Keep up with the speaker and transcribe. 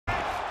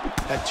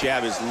That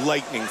jab is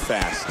lightning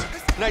fast.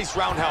 Nice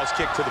roundhouse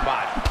kick to the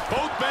body.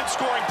 Both men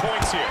scoring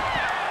points here.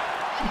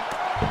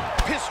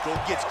 Pistol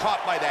gets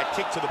caught by that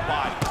kick to the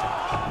body.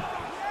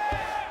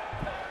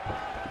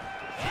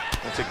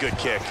 That's a good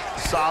kick.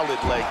 Solid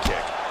leg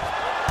kick.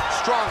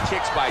 Strong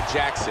kicks by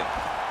Jackson.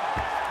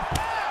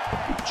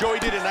 Joey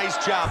did a nice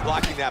job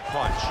blocking that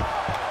punch.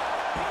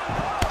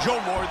 Joe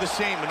Moore the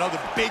same, another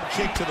big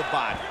kick to the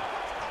body.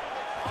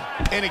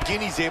 And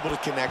again, he's able to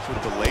connect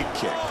with the leg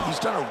kick. He's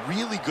done a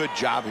really good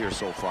job here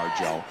so far,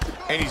 Joe.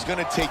 And he's going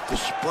to take the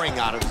spring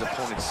out of his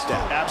opponent's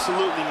step.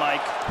 Absolutely,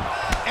 Mike.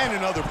 And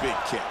another big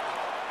kick.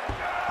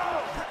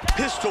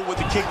 Pistol with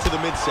the kick to the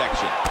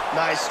midsection.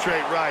 Nice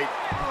straight right.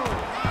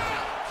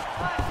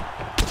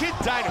 Kid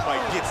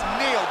Dynamite gets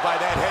nailed by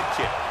that head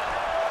kick.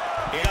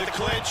 And the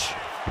clinch.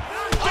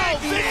 Oh,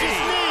 vicious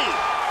knee!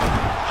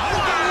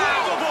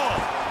 Unbelievable!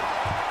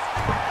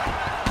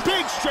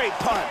 Big straight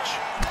punch.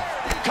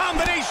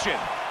 Combination.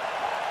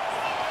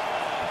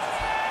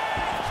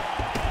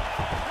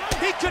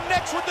 He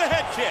connects with the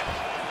head kick.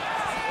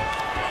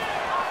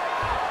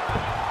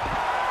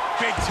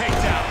 Big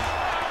takedown.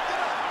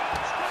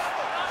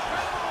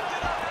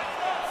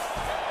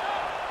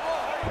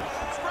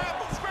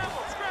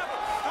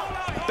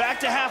 Back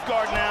to half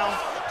guard now.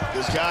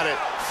 He's got it.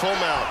 Full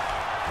mount.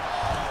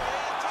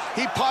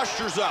 He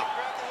postures up.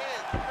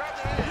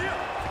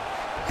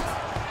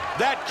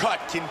 That cut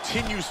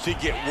continues to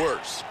get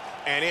worse,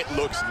 and it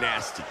looks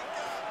nasty.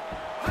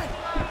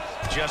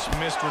 Just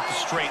missed with the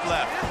straight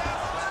left.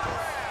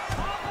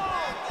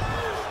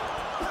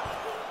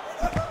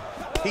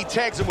 He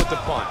tags him with the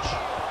punch.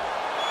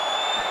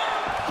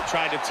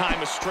 Tried to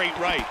time a straight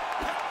right.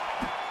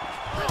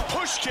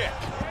 Push kick.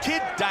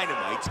 Kid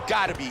Dynamite's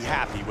got to be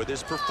happy with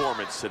his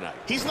performance tonight.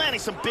 He's landing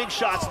some big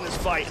shots in this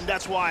fight, and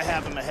that's why I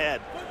have him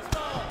ahead.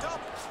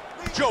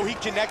 Joe, he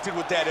connected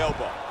with that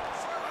elbow.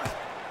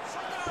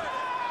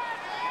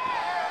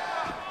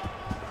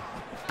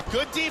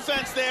 Good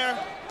defense there.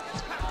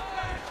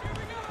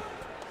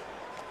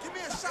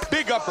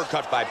 Big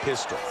uppercut by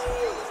Pistol.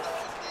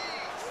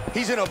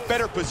 He's in a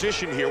better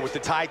position here with the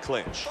tie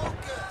clinch.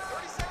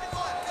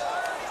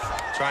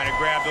 Trying to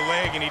grab the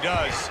leg, and he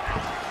does.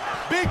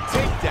 Big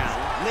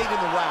takedown late in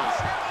the round.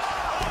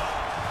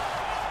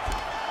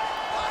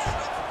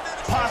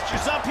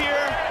 Postures up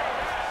here.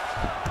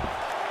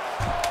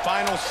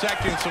 Final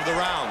seconds of the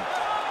round.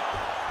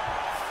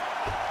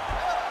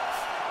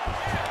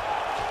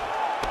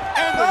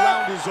 And the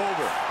round is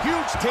over.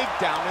 Huge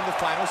takedown in the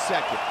final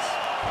seconds.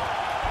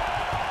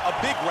 A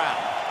big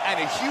round and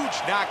a huge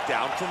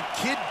knockdown from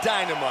Kid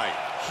Dynamite.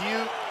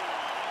 Huge.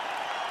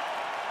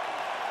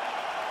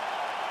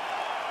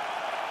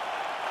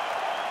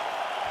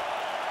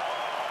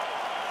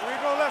 Here we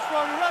go, let's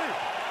go. You ready?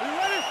 Are you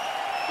ready?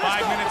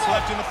 5 minutes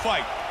left in the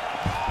fight.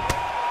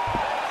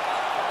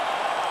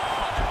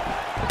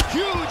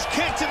 Huge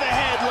kick to the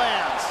head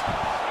lands.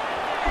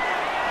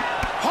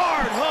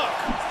 Hard hook.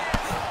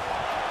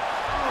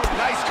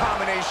 Nice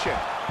combination.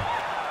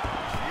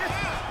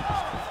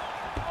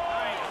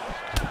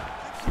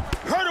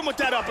 Hurt him with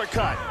that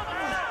uppercut.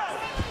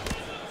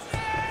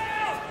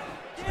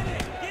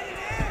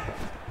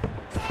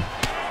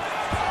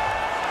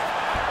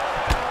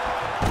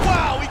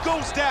 Wow, he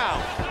goes down.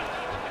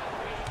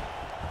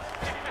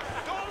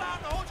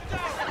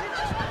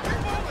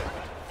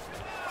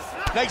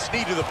 Nice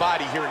knee to the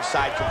body here in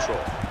side control.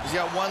 He's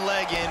got one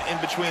leg in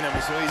between them,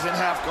 so he's in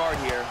half guard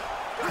here.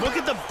 Look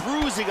at the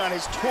bruising on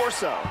his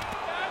torso.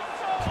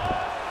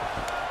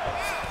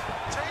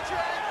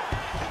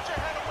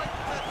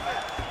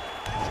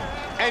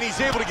 And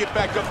he's able to get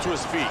back up to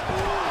his feet. Look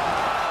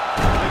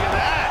at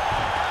that.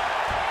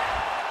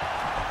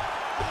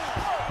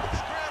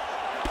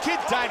 Kid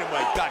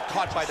Dynamite got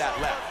caught by that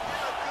left.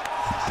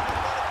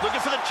 Looking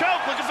for the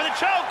choke, looking for the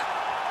choke.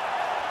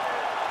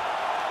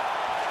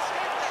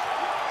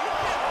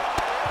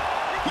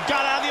 He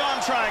got out of the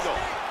arm triangle.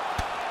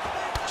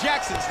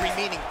 Jackson's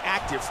remaining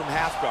active from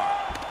half guard.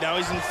 Now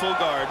he's in full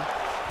guard.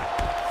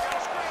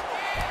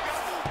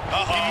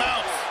 He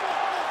mounts.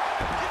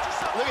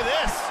 Look at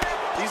this.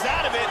 He's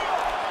out of it.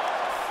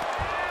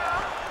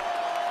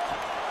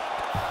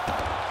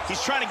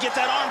 He's trying to get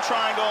that arm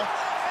triangle.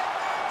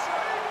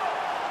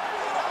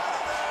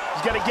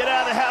 He's got to get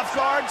out of the half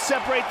guard,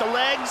 separate the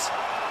legs.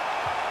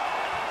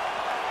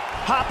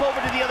 Hop over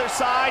to the other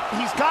side.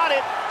 He's got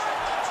it.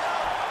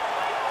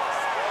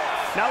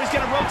 Now he's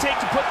going to rotate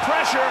to put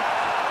pressure.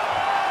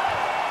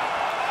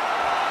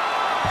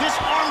 This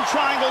arm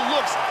triangle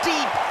looks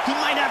deep. He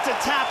might have to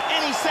tap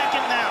any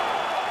second now.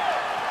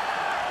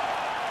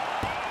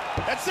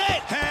 That's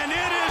it. And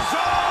it is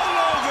all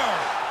over.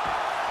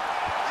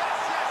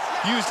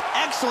 Used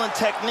excellent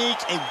technique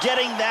in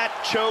getting that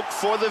choke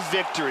for the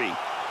victory.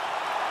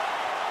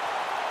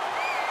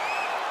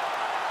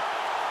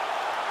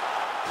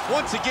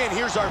 Once again,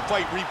 here's our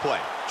fight replay.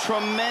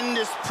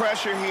 Tremendous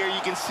pressure here. You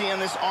can see on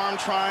this arm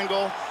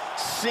triangle.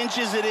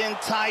 Cinches it in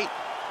tight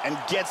and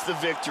gets the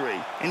victory.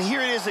 And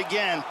here it is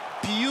again.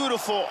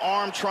 Beautiful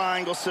arm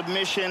triangle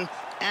submission.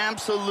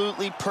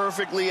 Absolutely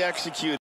perfectly executed.